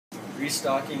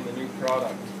restocking the new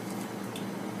product.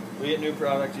 We get new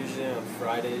product usually on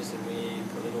Fridays and we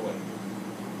put it away.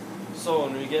 So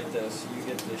when we get this, you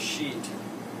get this sheet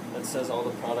that says all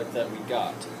the product that we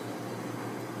got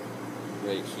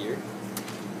right here.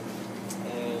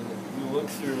 And you look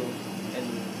through,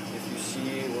 and if you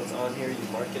see what's on here, you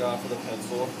mark it off with a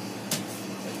pencil.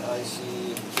 Like I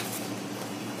see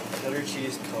cheddar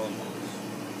cheese combos.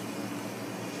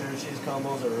 Cheddar cheese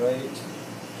combos are right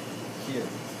here.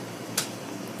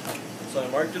 So I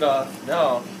marked it off.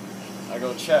 Now I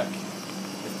go check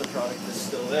if the product is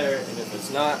still there, and if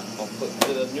it's not, I'll put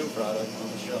the new product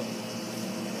on the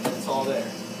shelf. And it's all there.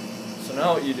 So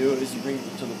now what you do is you bring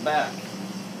it to the back,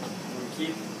 and you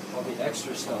keep all the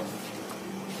extra stuff,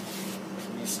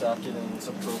 and you stock it in its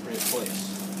appropriate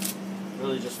place.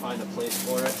 Really just find a place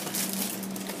for it.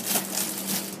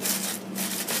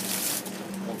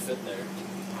 Won't fit there.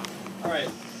 Alright,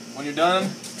 when you're done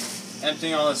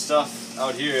emptying all this stuff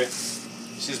out here,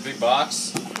 see this big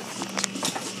box?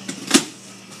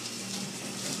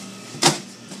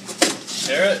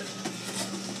 Tear it,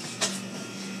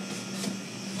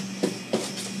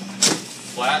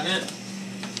 flatten it,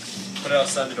 put it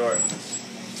outside the door.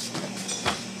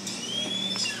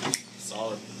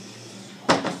 Solid.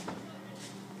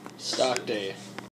 Stock day.